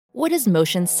What does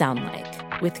motion sound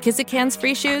like? With Kizikans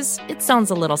free shoes, it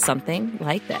sounds a little something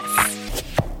like this.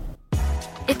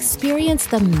 Experience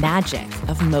the magic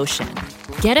of motion.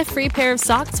 Get a free pair of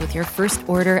socks with your first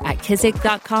order at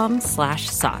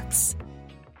kizik.com/socks.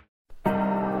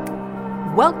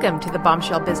 Welcome to the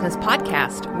Bombshell Business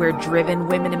Podcast, where driven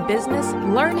women in business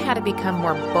learn how to become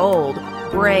more bold,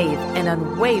 brave, and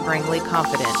unwaveringly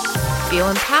confident. Feel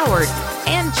empowered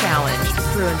and challenged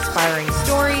through inspiring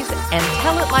stories and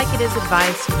tell it like it is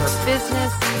advice for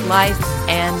business, life,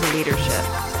 and leadership.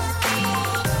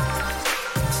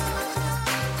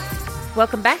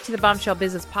 Welcome back to the Bombshell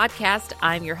Business Podcast.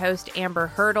 I'm your host, Amber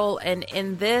Hurdle, and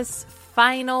in this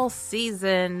final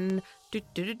season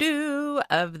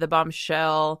of the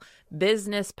Bombshell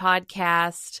Business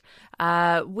Podcast,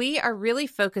 we are really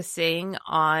focusing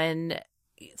on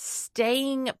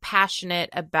staying passionate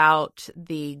about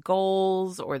the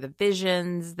goals or the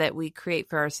visions that we create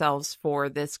for ourselves for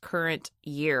this current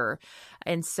year.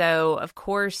 And so, of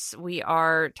course, we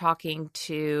are talking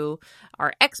to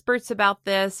our experts about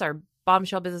this, our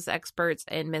Bombshell Business experts,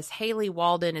 and Miss Haley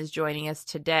Walden is joining us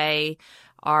today,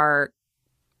 our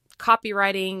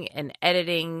copywriting and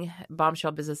editing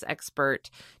Bombshell Business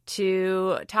expert,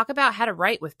 to talk about how to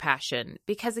write with passion.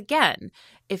 Because again,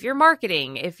 if you're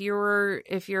marketing, if you're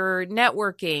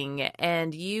networking,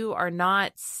 and you are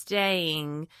not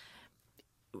staying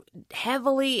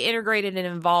heavily integrated and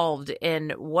involved in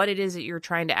what it is that you're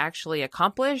trying to actually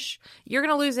accomplish, you're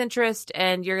going to lose interest,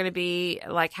 and you're going to be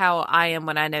like how I am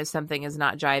when I know something is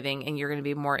not jiving, and you're going to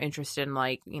be more interested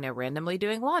in randomly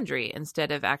doing laundry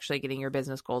instead of actually getting your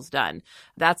business goals done.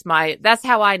 That's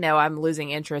how I know I'm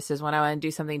losing interest, is when I want to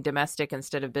do something domestic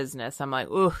instead of business. I'm like,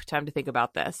 ooh, time to think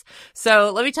about this.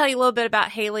 So let me tell you a little bit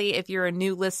about Haley. If you're a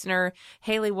new listener,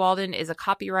 Haley Walden is a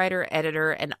copywriter,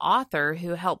 editor, and author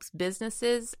who helps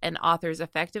businesses and authors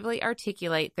effectively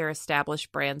articulate their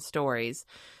established brand stories.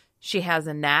 She has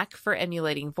a knack for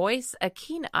emulating voice, a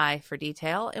keen eye for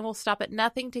detail, and will stop at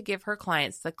nothing to give her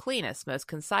clients the cleanest, most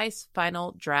concise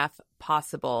final draft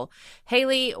possible.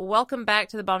 Haley, welcome back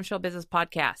to the Bombshell Business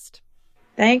Podcast.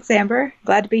 Thanks, Amber.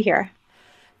 Glad to be here.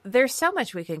 There's so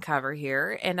much we can cover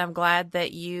here, and I'm glad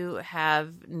that you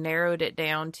have narrowed it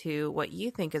down to what you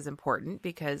think is important,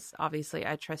 because obviously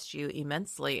I trust you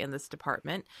immensely in this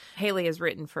department. Haley has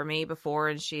written for me before,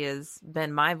 and she has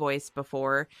been my voice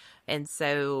before, and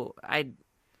so I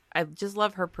just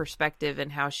love her perspective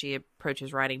and how she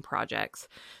approaches writing projects.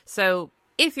 So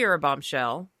if you're a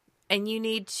bombshell and you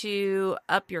need to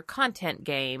up your content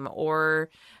game, or,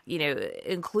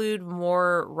 include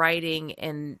more writing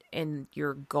in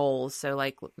your goals. So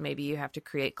like maybe you have to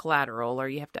create collateral, or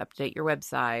you have to update your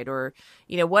website, or,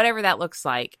 whatever that looks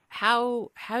like. How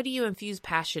do you infuse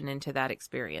passion into that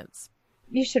experience?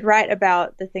 You should write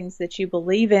about the things that you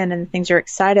believe in and the things you're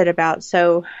excited about.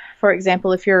 So, for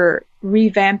example, if you're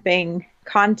revamping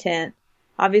content,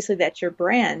 obviously that's your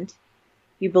brand.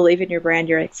 You believe in your brand,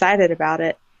 you're excited about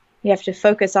it. You have to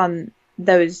focus on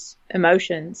those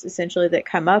emotions essentially that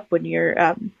come up when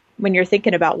you're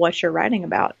thinking about what you're writing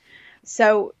about.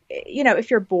 So, if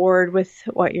you're bored with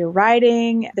what you're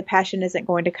writing, the passion isn't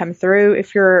going to come through.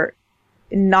 If you're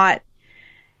not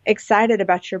excited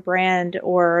about your brand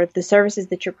or the services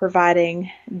that you're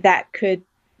providing, that could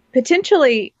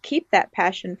potentially keep that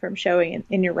passion from showing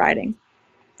in your writing.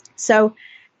 So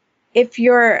if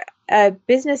you're a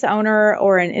business owner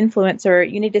or an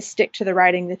influencer, you need to stick to the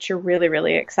writing that you're really,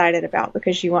 really excited about,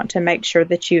 because you want to make sure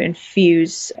that you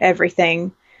infuse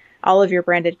everything, all of your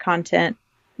branded content,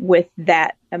 with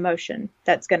that emotion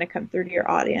that's going to come through to your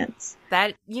audience.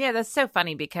 That's so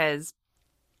funny, because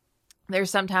there's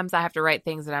sometimes I have to write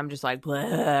things that I'm just like,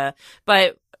 blah,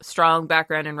 but strong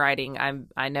background in writing.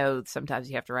 I know sometimes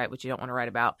you have to write what you don't want to write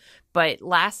about. But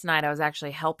last night I was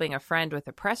actually helping a friend with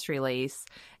a press release,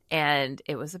 and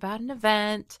it was about an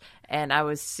event, and I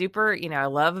was super, I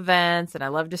love events and I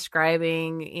love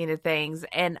describing, things.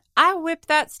 And I whipped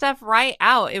that stuff right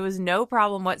out. It was no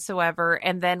problem whatsoever.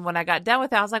 And then when I got done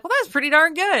with it, I was like, well, that's pretty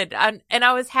darn good. And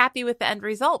I was happy with the end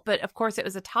result. But of course, it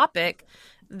was a topic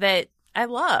that I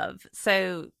love.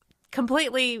 So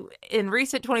completely, in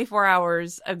recent 24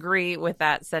 hours, agree with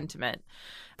that sentiment.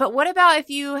 But what about if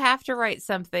you have to write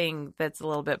something that's a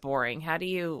little bit boring? How do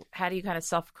you kind of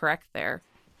self-correct there?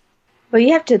 Well,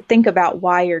 you have to think about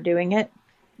why you're doing it.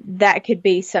 That could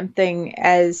be something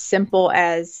as simple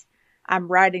as, I'm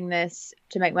writing this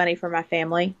to make money for my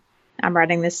family. I'm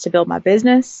writing this to build my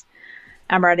business.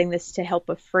 I'm writing this to help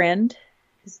a friend.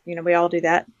 We all do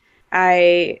that.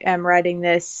 I am writing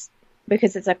this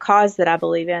because it's a cause that I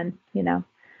believe in.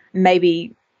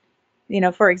 Maybe,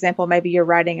 for example, maybe you're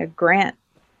writing a grant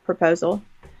proposal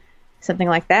something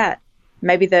like that.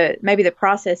 Maybe the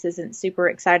process isn't super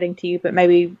exciting to you, but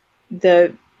maybe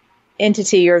the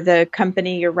entity or the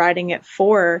company you're writing it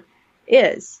for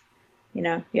is.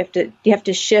 You have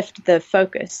to shift the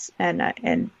focus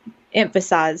and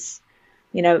emphasize,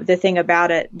 the thing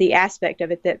about it, the aspect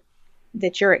of it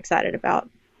that you're excited about.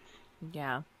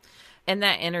 Yeah. And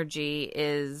that energy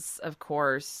is, of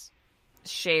course,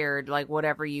 shared. Like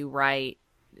whatever you write,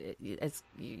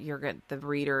 the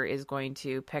reader is going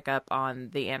to pick up on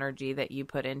the energy that you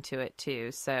put into it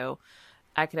too. So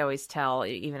I could always tell,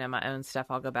 even in my own stuff,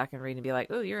 I'll go back and read and be like,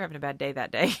 "Oh, you're having a bad day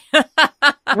that day."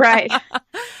 Right.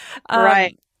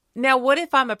 Right. Now, what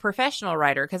if I'm a professional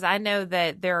writer? Because I know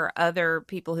that there are other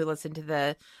people who listen to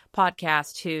the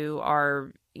podcast who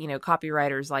are,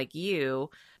 copywriters like you.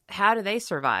 How do they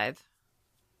survive?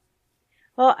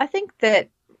 Well, I think that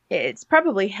it's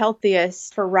probably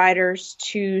healthiest for writers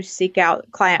to seek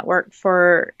out client work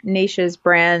for niches,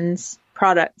 brands,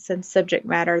 products, and subject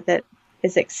matter that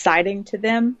is exciting to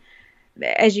them.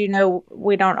 As you know,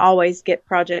 we don't always get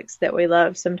projects that we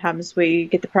love. Sometimes we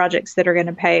get the projects that are going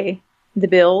to pay the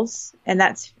bills, and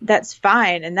that's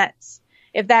fine. And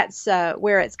if that's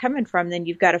where it's coming from, then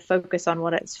you've got to focus on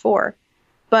what it's for.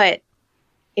 But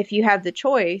if you have the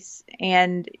choice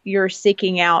and you're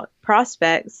seeking out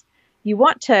prospects, you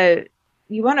want to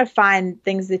find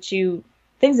things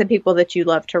and people that you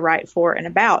love to write for and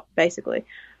about, basically.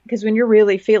 Because when you're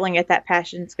really feeling it, that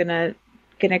passion's gonna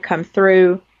come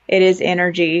through. It is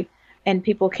energy, and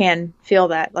people can feel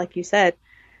that, like you said.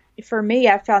 For me,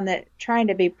 I found that trying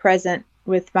to be present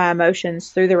with my emotions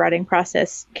through the writing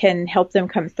process can help them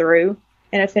come through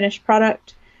in a finished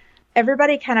product.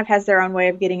 Everybody kind of has their own way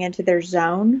of getting into their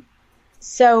zone.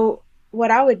 So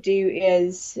what I would do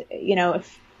is,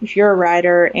 if you're a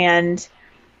writer and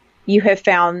you have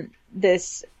found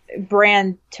this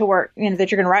brand to work,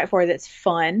 that you're going to write for that's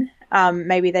fun,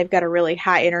 maybe they've got a really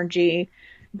high energy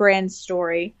brand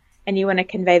story and you want to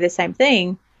convey the same thing,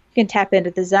 you can tap into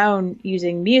the zone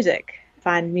using music.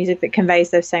 Find music that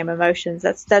conveys those same emotions.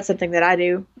 That's something that I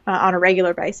do on a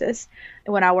regular basis.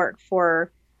 When I work for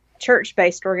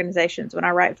church-based organizations, when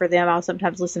I write for them, I'll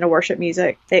sometimes listen to worship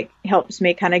music. It helps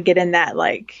me kind of get in that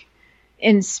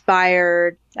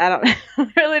inspired, I don't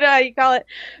really know how you call it,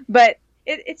 but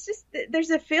it's just,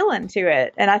 there's a feeling to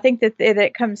it. And I think that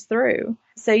it comes through.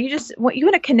 So you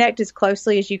want to connect as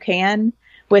closely as you can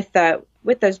with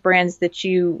those brands that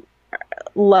you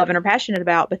love and are passionate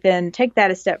about, but then take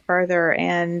that a step further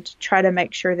and try to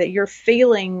make sure that you're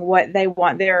feeling what they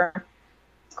want their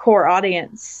core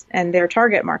audience and their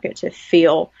target market to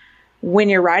feel when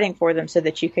you're writing for them, so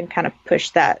that you can kind of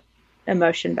push that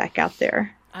emotion back out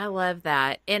there. I love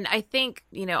that. And I think,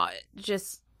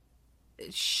 just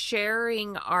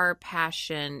sharing our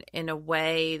passion in a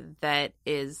way that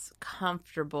is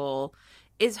comfortable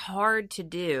is hard to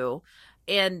do.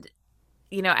 And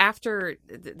after,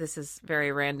 this is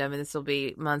very random, and this will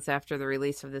be months after the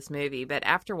release of this movie, but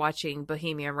after watching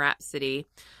Bohemian Rhapsody,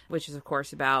 which is, of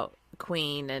course, about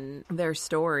Queen and their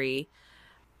story,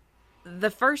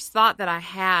 the first thought that I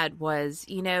had was,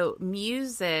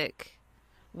 music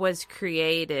was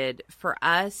created for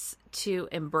us to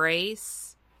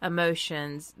embrace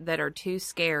emotions that are too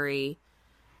scary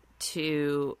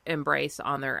to embrace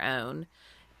on their own.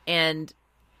 And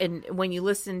when you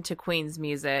listen to Queen's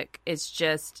music, it's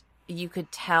just, you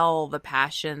could tell the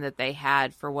passion that they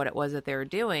had for what it was that they were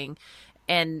doing.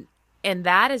 And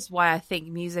that is why I think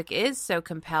music is so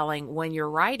compelling when you're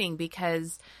writing,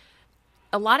 because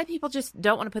a lot of people just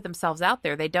don't want to put themselves out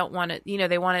there. They don't want to,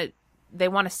 they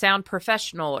want to sound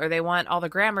professional, or they want all the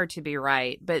grammar to be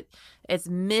right, but it's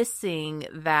missing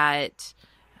that,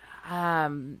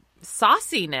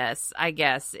 sauciness, I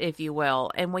guess, if you will.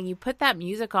 And when you put that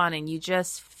music on and you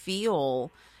just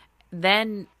feel,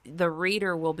 then the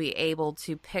reader will be able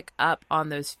to pick up on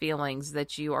those feelings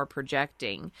that you are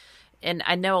projecting. And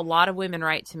I know a lot of women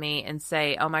write to me and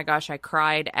say, "Oh my gosh, I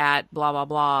cried at blah, blah,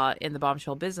 blah in The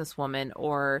Bombshell Businesswoman,"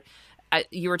 or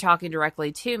you were talking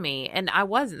directly to me. And I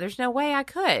wasn't. There's no way I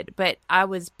could. But I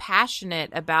was passionate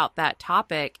about that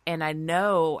topic, and I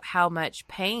know how much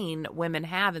pain women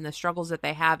have and the struggles that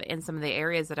they have in some of the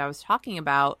areas that I was talking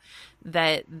about,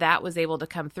 that was able to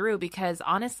come through, because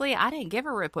honestly, I didn't give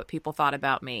a rip what people thought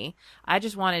about me. I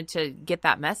just wanted to get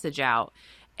that message out.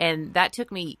 And that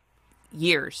took me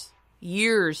years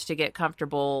to get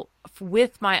comfortable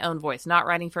with my own voice, not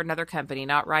writing for another company,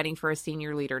 not writing for a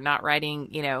senior leader, not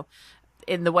writing,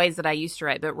 in the ways that I used to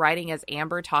write, but writing as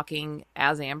Amber, talking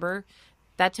as Amber.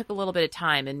 That took a little bit of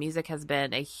time, and music has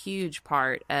been a huge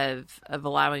part of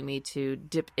allowing me to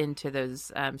dip into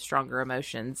those stronger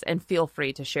emotions and feel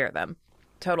free to share them.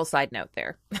 Total side note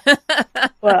there.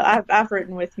 Well, I've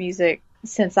written with music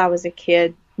since I was a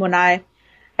kid. I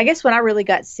guess when I really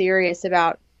got serious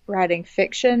about writing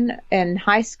fiction in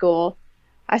high school,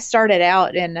 I started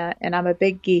out and I'm a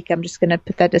big geek. I'm just going to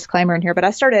put that disclaimer in here, but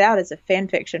I started out as a fan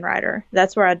fiction writer.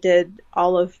 That's where I did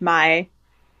all of my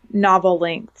novel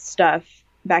length stuff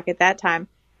back at that time.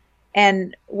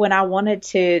 And when I wanted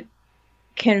to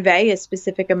convey a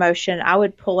specific emotion, I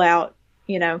would pull out,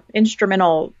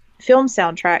 instrumental film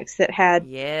soundtracks that had,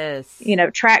 yes,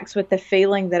 tracks with the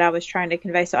feeling that I was trying to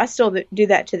convey. So I still do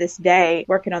that to this day,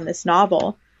 working on this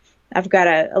novel. I've got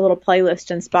a little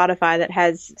playlist on Spotify that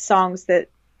has songs that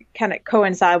kind of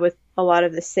coincide with a lot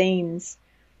of the scenes.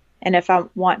 And if I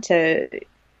want to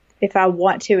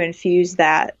infuse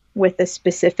that with a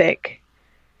specific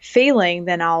feeling,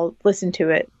 then I'll listen to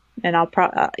it, and I'll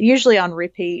usually on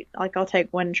repeat. Like I'll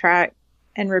take one track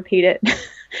and repeat it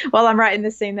while I'm writing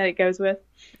the scene that it goes with.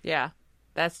 Yeah,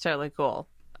 that's totally cool.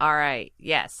 All right.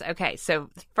 Yes. Okay. So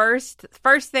first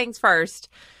things first,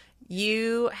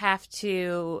 you have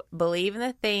to believe in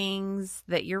the things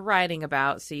that you're writing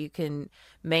about so you can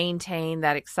maintain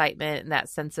that excitement and that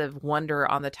sense of wonder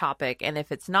on the topic. And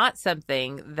if it's not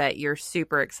something that you're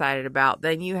super excited about,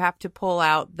 then you have to pull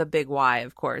out the big why,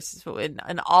 of course. So in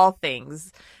all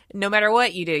things, no matter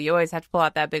what you do, you always have to pull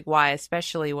out that big why,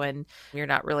 especially when you're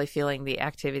not really feeling the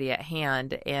activity at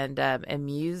hand. And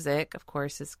music, of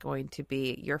course, is going to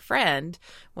be your friend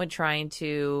when trying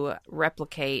to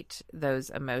replicate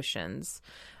those emotions.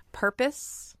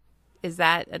 Purpose, is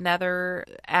that another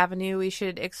avenue we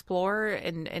should explore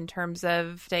in terms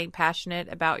of staying passionate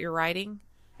about your writing?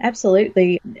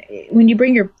 Absolutely. When you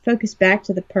bring your focus back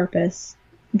to the purpose,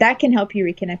 that can help you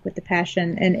reconnect with the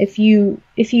passion. And if you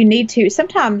need to,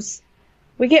 sometimes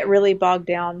we get really bogged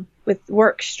down with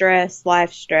work stress,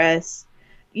 life stress.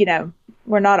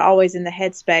 We're not always in the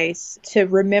headspace to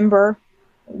remember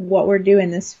what we're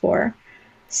doing this for.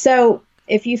 So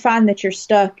if you find that you're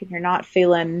stuck and you're not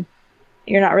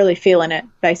really feeling it,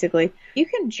 basically, you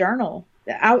can journal.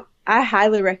 I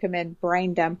highly recommend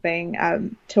brain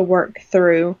dumping to work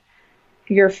through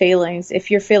your feelings. If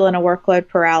you're feeling a workload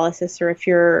paralysis, or if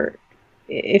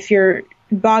you're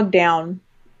bogged down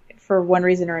for one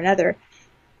reason or another,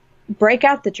 break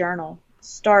out the journal,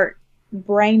 start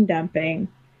brain dumping,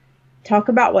 talk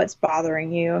about what's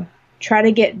bothering you, try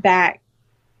to get back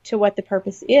to what the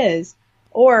purpose is,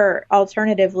 or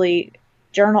alternatively,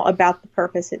 journal about the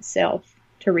purpose itself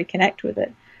to reconnect with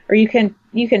it. Or you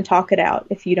can talk it out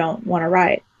if you don't want to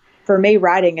write. For me,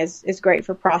 writing is great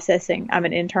for processing. I'm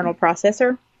an internal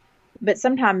processor, but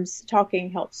sometimes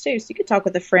talking helps too. So you could talk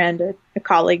with a friend, a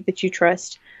colleague that you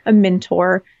trust, a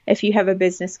mentor, if you have a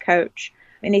business coach,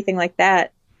 anything like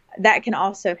that. That can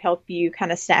also help you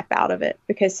kind of snap out of it,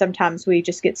 because sometimes we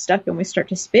just get stuck and we start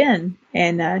to spin,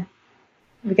 and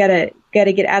we gotta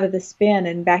get out of the spin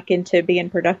and back into being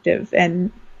productive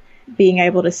and being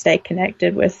able to stay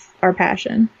connected with our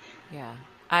passion. Yeah.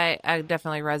 I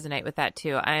definitely resonate with that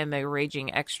too. I am a raging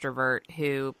extrovert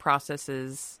who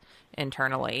processes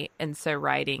internally. And so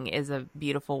writing is a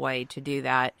beautiful way to do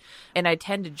that. And I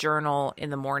tend to journal in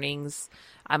the mornings.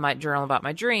 I might journal about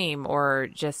my dream or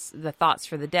just the thoughts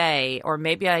for the day, or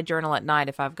maybe I journal at night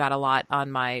if I've got a lot on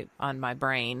my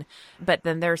brain. But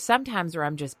then there's sometimes where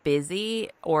I'm just busy,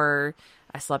 or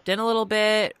I slept in a little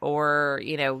bit, or,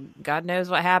 God knows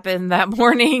what happened that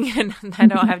morning and I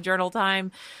don't have journal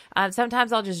time.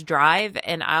 Sometimes I'll just drive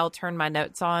and I'll turn my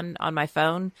notes on my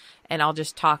phone and I'll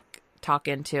just talk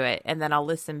into it. And then I'll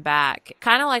listen back,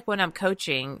 kind of like when I'm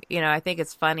coaching. I think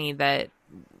it's funny that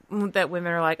women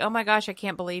are like, oh my gosh, I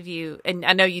can't believe you. And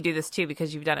I know you do this too,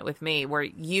 because you've done it with me, where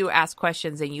you ask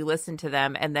questions and you listen to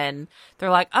them. And then they're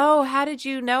like, oh, how did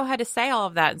you know how to say all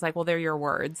of that? It's like, well, they're your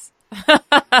words.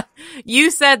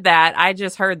 You said that. I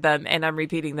just heard them and I'm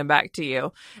repeating them back to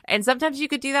you. And sometimes you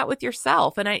could do that with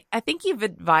yourself. And I think you've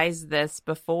advised this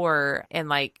before in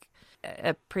like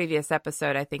a previous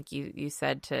episode. I think you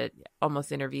said to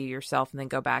almost interview yourself and then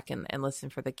go back and listen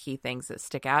for the key things that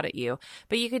stick out at you.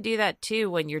 But you could do that too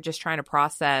when you're just trying to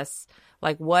process,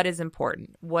 like, what is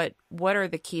important? What are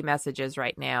the key messages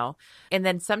right now? And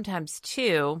then sometimes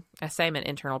too, I say I'm an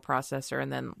internal processor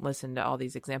and then listen to all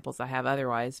these examples I have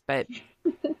otherwise. But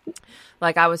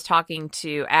like I was talking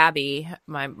to Abby,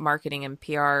 my marketing and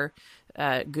PR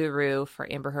guru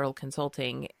for Amber Hurdle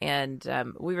Consulting, and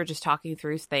we were just talking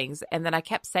through things. And then I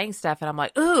kept saying stuff and I'm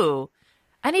like, ooh,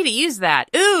 I need to use that.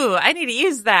 Ooh, I need to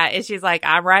use that. And she's like,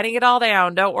 I'm writing it all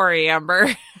down. Don't worry,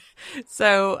 Amber.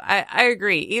 So I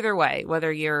agree. Either way,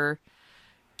 whether you're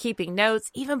keeping notes,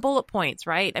 even bullet points,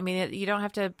 right? I mean, you don't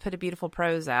have to put a beautiful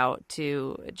prose out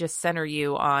to just center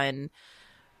you on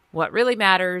what really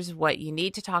matters, what you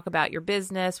need to talk about your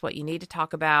business, what you need to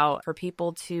talk about for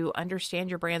people to understand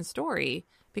your brand story,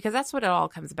 because that's what it all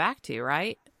comes back to,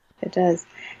 right? It does.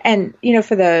 And,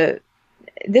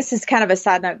 this is kind of a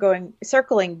side note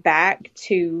circling back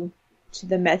to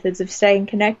the methods of staying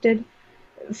connected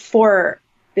for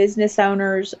business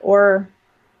owners or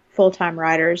full-time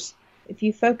writers. If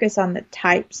you focus on the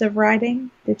types of writing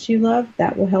that you love,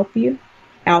 that will help you.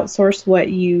 Outsource what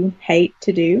you hate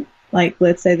to do. Like,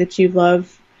 let's say that you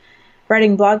love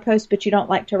writing blog posts, but you don't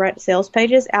like to write sales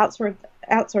pages.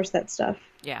 Outsource that stuff.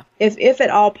 Yeah. If at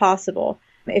all possible.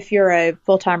 If you're a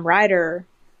full-time writer,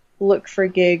 look for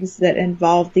gigs that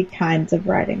involve the kinds of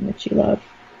writing that you love.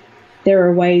 There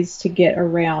are ways to get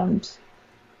around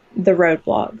the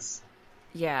roadblocks.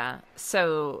 Yeah.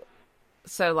 So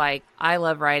like, I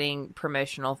love writing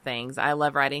promotional things. I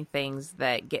love writing things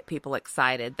that get people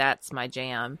excited. That's my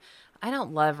jam. I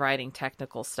don't love writing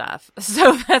technical stuff.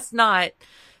 So that's not,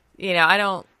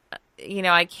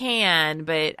 I can,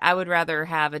 but I would rather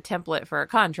have a template for a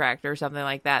contract or something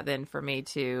like that than for me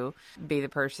to be the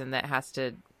person that has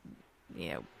to,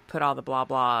 put all the blah,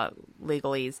 blah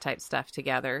legalese type stuff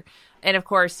together. And of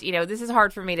course, this is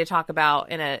hard for me to talk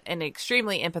about in an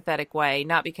extremely empathetic way,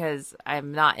 not because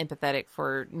I'm not empathetic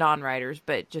for non-writers,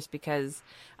 but just because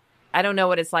I don't know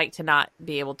what it's like to not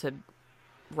be able to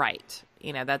write.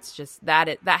 That's just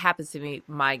that happens to be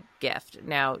my gift.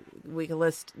 Now, we can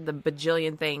list the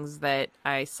bajillion things that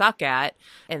I suck at,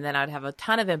 and then I'd have a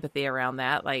ton of empathy around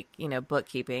that, like,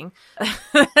 bookkeeping.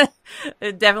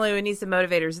 Definitely we need some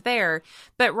motivators there.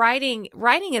 But writing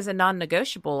is a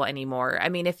non-negotiable anymore. I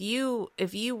mean, if you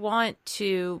want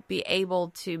to be able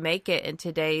to make it in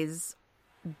today's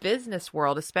business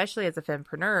world, especially as a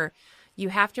fempreneur, you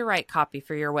have to write copy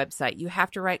for your website. You have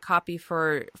to write copy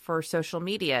for social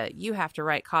media. You have to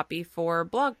write copy for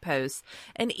blog posts.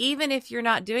 And even if you're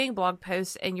not doing blog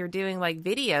posts and you're doing like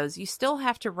videos, you still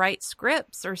have to write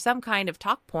scripts or some kind of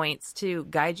talk points to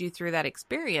guide you through that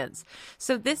experience.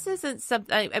 So this isn't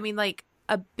something, I mean, like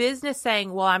a business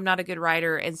saying, well, I'm not a good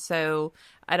writer, and so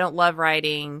I don't love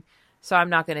writing, so I'm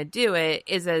not going to do it,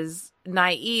 is as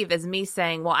naive as me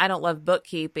saying, well, I don't love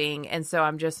bookkeeping, and so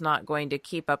I'm just not going to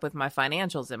keep up with my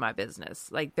financials in my business.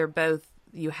 Like, they're both,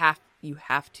 you have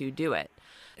to do it.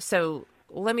 So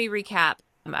let me recap.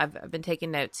 I've been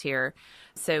taking notes here.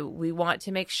 So we want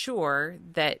to make sure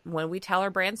that when we tell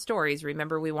our brand stories,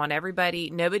 remember, we want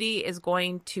nobody is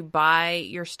going to buy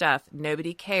your stuff.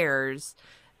 Nobody cares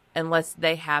unless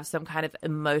they have some kind of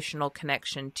emotional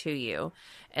connection to you.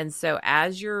 And so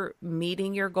as you're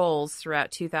meeting your goals throughout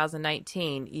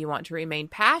 2019, you want to remain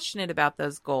passionate about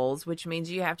those goals, which means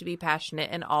you have to be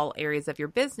passionate in all areas of your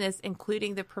business,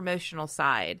 including the promotional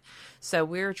side. So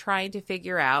we're trying to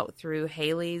figure out, through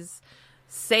Haley's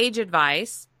sage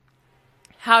advice,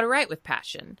 how to write with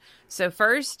passion. So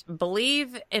first,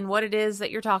 believe in what it is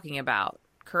that you're talking about.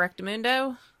 Correct,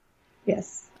 Mundo?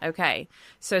 Yes. Okay.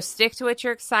 So stick to what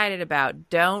you're excited about.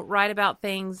 Don't write about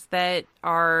things that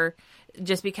are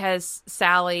just because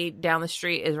Sally down the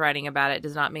street is writing about it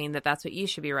does not mean that that's what you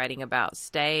should be writing about.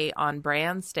 Stay on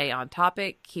brand, stay on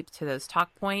topic, keep to those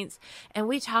talk points. And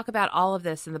we talk about all of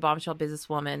this in the Bombshell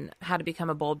Businesswoman, how to become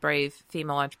a bold, brave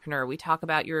female entrepreneur. We talk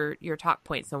about your talk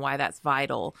points and why that's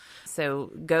vital.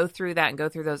 So go through that and go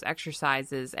through those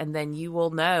exercises, and then you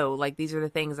will know, like, these are the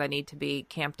things I need to be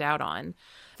camped out on.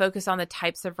 Focus on the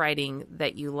types of writing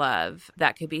that you love.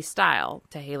 That could be style.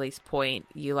 To Haley's point,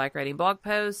 you like writing blog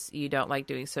posts. You don't like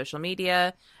doing social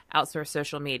media. Outsource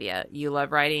social media. You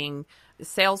love writing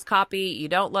sales copy. You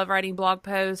don't love writing blog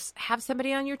posts. Have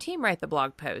somebody on your team write the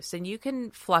blog posts, and you can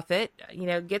fluff it,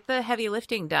 get the heavy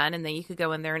lifting done, and then you could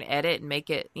go in there and edit and make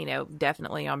it,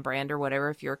 definitely on brand or whatever,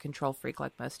 if you're a control freak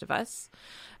like most of us.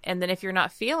 And then if you're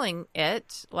not feeling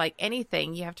it, like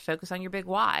anything, you have to focus on your big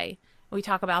why. We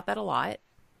talk about that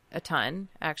a ton,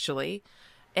 actually.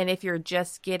 And if you're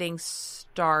just getting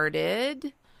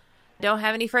started, don't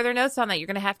have any further notes on that. You're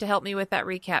going to have to help me with that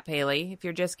recap, Haley. If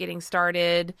you're just getting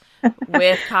started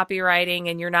with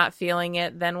copywriting and you're not feeling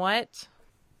it, then what?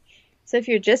 So if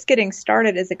you're just getting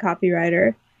started as a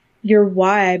copywriter, your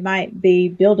why might be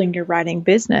building your writing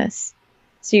business.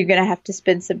 So you're going to have to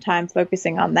spend some time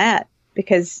focusing on that,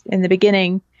 because in the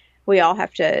beginning, we all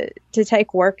have to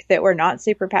take work that we're not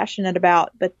super passionate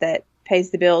about, but that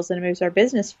pays the bills and moves our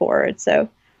business forward. So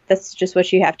that's just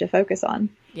what you have to focus on.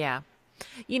 Yeah.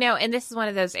 And this is one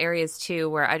of those areas too,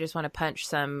 where I just want to punch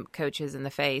some coaches in the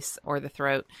face or the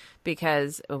throat,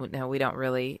 because no, we don't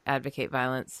really advocate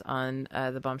violence on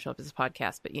the Bombshell Business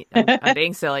podcast, but I'm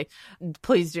being silly.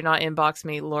 Please do not inbox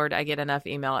me. Lord, I get enough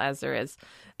email as there is.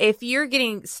 If you're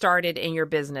getting started in your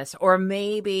business, or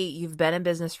maybe you've been in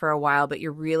business for a while, but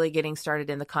you're really getting started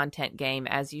in the content game,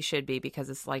 as you should be, because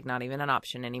it's like not even an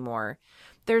option anymore.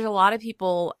 There's a lot of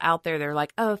people out there, they're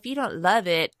like, oh, if you don't love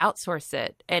it, outsource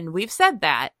it. And we've said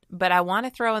that, but I want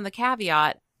to throw in the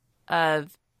caveat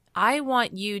of, I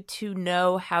want you to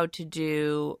know how to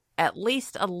do at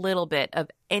least a little bit of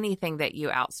anything that you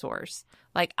outsource.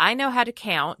 Like, I know how to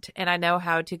count and I know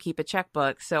how to keep a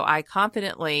checkbook, so I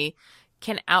confidently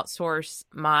can outsource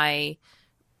my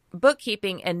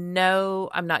bookkeeping and know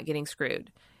I'm not getting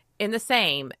screwed. In the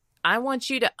same, I want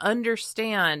you to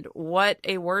understand what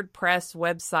a WordPress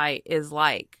website is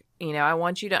like. I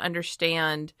want you to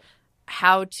understand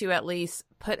how to at least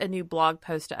put a new blog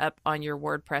post up on your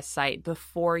WordPress site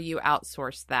before you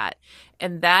outsource that.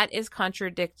 And that is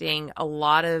contradicting a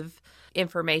lot of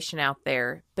information out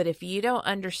there. But if you don't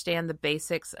understand the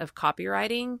basics of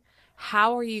copywriting,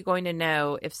 how are you going to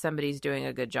know if somebody's doing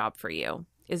a good job for you?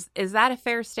 Is that a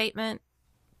fair statement?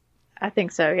 I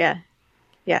think so, yeah.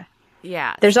 Yeah.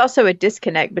 Yeah. There's also a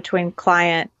disconnect between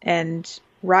client and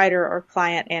writer, or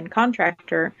client and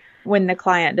contractor, when the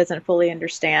client doesn't fully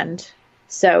understand.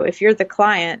 So if you're the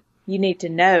client, you need to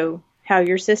know how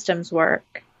your systems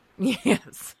work.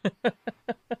 Yes.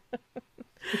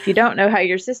 If you don't know how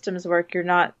your systems work, you're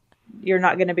not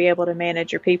going to be able to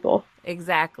manage your people.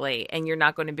 Exactly. And you're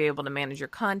not going to be able to manage your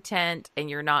content, and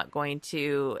you're not going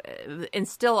to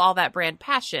instill all that brand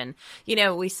passion.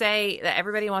 We say that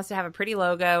everybody wants to have a pretty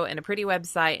logo and a pretty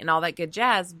website and all that good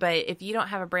jazz. But if you don't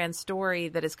have a brand story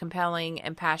that is compelling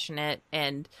and passionate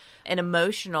and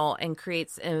emotional and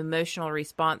creates an emotional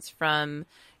response from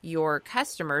your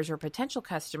customers or potential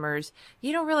customers,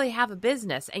 you don't really have a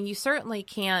business. And you certainly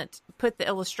can't put the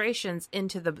illustrations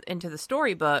into the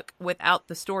storybook without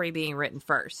the story being written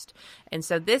first. And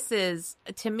so this is,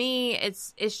 to me,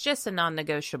 it's just a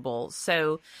non-negotiable.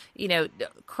 So,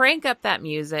 crank up that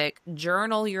music,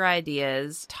 journal your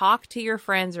ideas, talk to your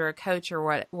friends or a coach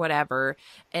or whatever,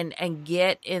 and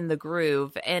get in the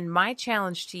groove. And my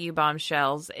challenge to you,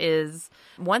 Bombshells, is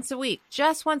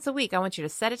just once a week, I want you to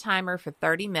set a timer for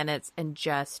 30 minutes and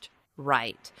just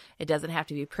write. It doesn't have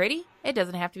to be pretty. It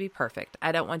doesn't have to be perfect.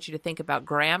 I don't want you to think about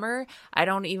grammar. I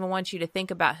don't even want you to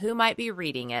think about who might be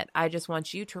reading it. I just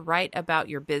want you to write about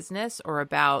your business or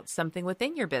about something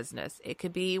within your business. It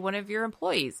could be one of your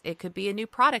employees. It could be a new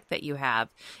product that you have.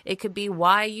 It could be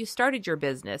why you started your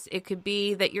business. It could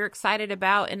be that you're excited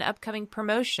about an upcoming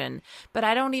promotion. But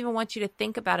I don't even want you to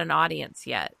think about an audience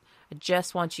yet. I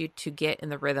just want you to get in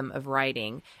the rhythm of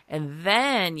writing. And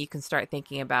then you can start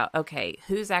thinking about, okay,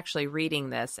 who's actually reading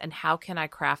this and how can I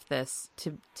craft this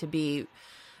to be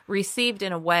received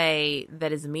in a way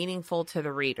that is meaningful to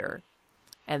the reader?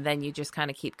 And then you just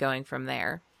kind of keep going from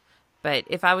there. But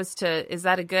if I was to, is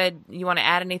that you want to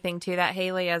add anything to that,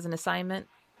 Haley, as an assignment?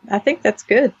 I think that's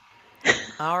good.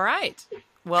 All right.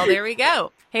 Well, there we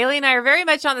go. Haley and I are very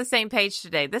much on the same page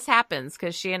today. This happens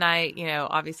because she and I,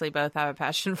 obviously both have a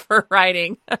passion for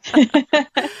writing.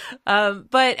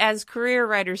 But as career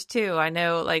writers too, I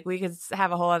know we could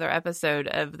have a whole other episode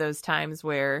of those times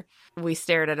where we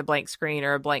stared at a blank screen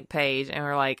or a blank page and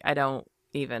we're like, I don't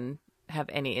even have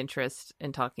any interest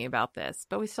in talking about this,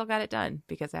 but we still got it done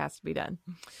because it has to be done.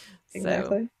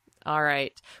 Exactly. So, all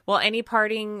right. Well, any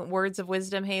parting words of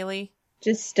wisdom, Haley?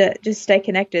 Just stay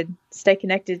connected. Stay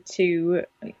connected to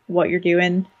what you're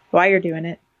doing, why you're doing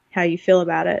it, how you feel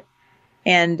about it.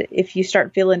 And if you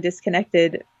start feeling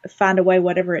disconnected, find a way,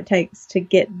 whatever it takes, to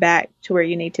get back to where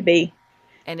you need to be.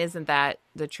 And isn't that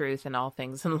the truth in all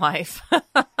things in life?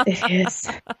 It is.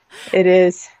 It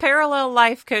is. Parallel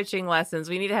life coaching lessons.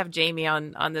 We need to have Jamie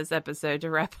on this episode to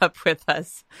wrap up with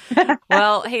us.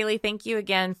 Well, Haley, thank you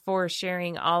again for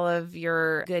sharing all of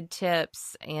your good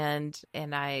tips. And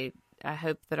I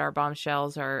hope that our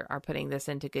bombshells are putting this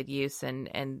into good use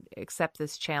and accept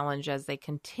this challenge as they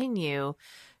continue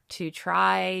to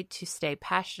try to stay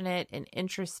passionate and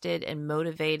interested and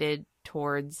motivated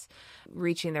towards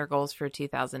reaching their goals for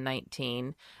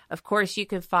 2019. Of course, you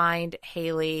can find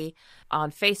Haley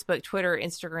on Facebook, Twitter,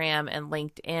 Instagram, and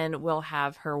LinkedIn. We'll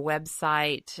have her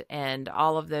website and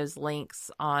all of those links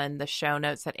on the show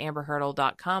notes at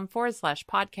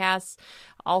amberhurdle.com/podcasts.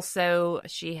 Also,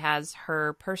 she has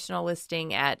her personal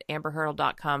listing at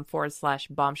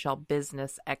amberhurdle.com/bombshell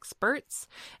business experts.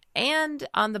 And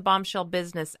on the Bombshell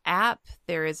Business app,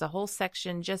 there is a whole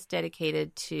section just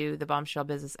dedicated to the Bombshell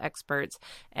Business Experts,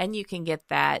 and you can get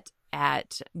that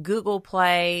at Google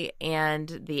Play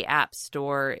and the App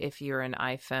Store if you're an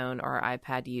iPhone or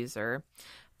iPad user.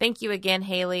 Thank you again,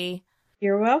 Haley.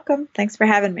 You're welcome. Thanks for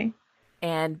having me.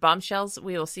 And Bombshells,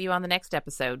 we will see you on the next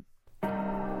episode.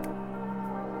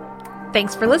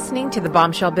 Thanks for listening to the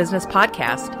Bombshell Business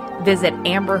Podcast. Visit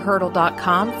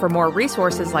amberhurdle.com for more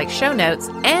resources like show notes,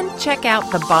 and check out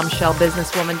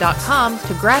thebombshellbusinesswoman.com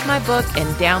to grab my book and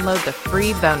download the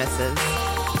free bonuses.